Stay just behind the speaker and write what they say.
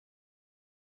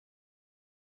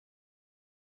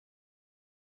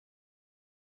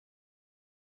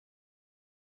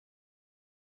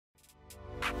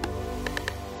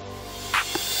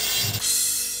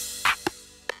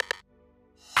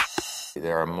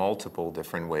There are multiple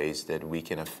different ways that we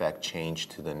can affect change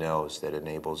to the nose that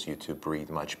enables you to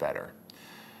breathe much better.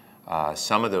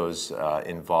 Some of those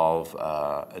involve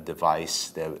a device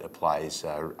that applies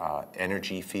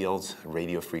energy fields,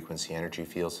 radiofrequency energy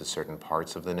fields to certain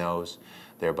parts of the nose,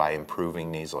 thereby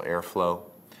improving nasal airflow.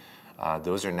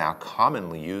 Those are now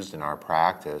commonly used in our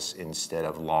practice instead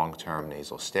of long-term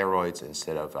nasal steroids,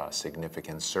 instead of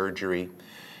significant surgery.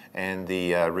 And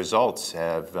the results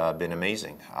have been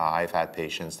amazing. I've had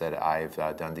patients that I've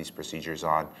done these procedures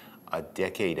on a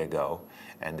decade ago,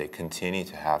 and they continue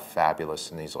to have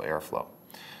fabulous nasal airflow.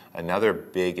 Another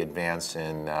big advance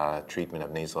in treatment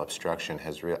of nasal obstruction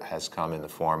has come in the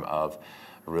form of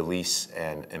release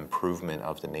and improvement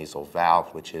of the nasal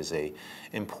valve, which is an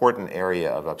important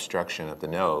area of obstruction of the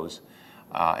nose.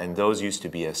 And those used to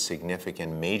be a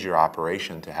significant major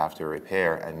operation to have to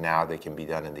repair, and now they can be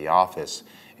done in the office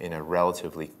in a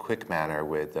relatively quick manner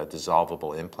with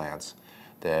dissolvable implants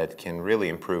that can really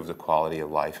improve the quality of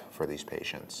life for these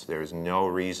patients. There is no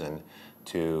reason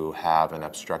to have an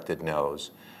obstructed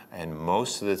nose, and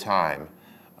most of the time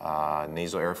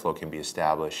nasal airflow can be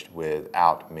established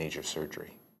without major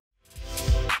surgery.